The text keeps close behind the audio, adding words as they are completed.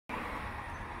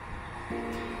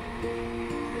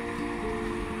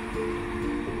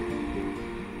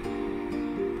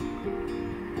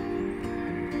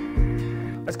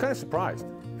I was kind of surprised.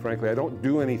 Frankly, I don't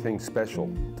do anything special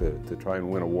to try and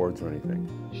win awards or anything.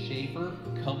 Shaffer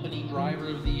Company Driver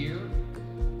of the Year.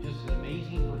 Just an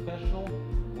amazing professional.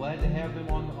 Glad to have him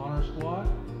on our squad.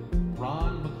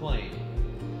 Ron McClain.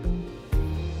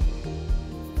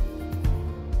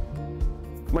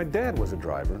 My dad was a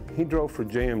driver. He drove for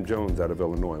J.M. Jones out of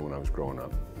Illinois when I was growing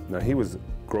up. Now, he was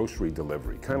grocery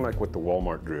delivery, kind of like what the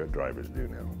Walmart drivers do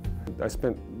now. I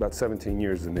spent about 17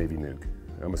 years as a Navy nuke.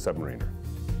 I'm a submariner.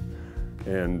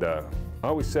 And I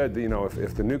always said, you know,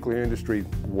 if the nuclear industry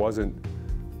wasn't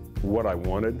what I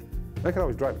wanted, I could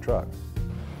always drive a truck.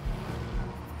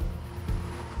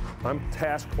 I'm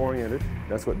task-oriented.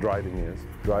 That's what driving is.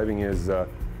 Driving is,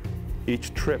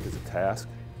 each trip is a task.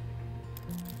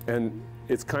 And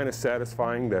it's kind of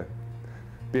satisfying to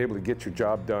be able to get your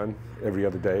job done every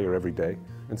other day or every day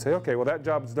and say, okay, well, that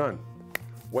job's done.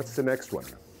 What's the next one?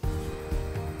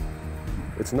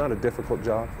 It's not a difficult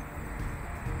job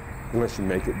unless you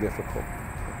make it difficult.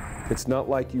 It's not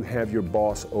like you have your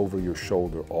boss over your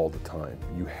shoulder all the time.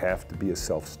 You have to be a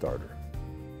self-starter.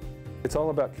 It's all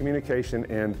about communication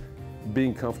and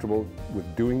being comfortable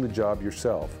with doing the job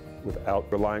yourself without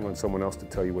relying on someone else to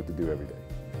tell you what to do every day.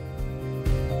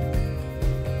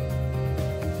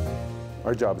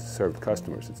 Our job is to serve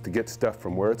customers. It's to get stuff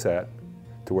from where it's at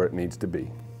to where it needs to be.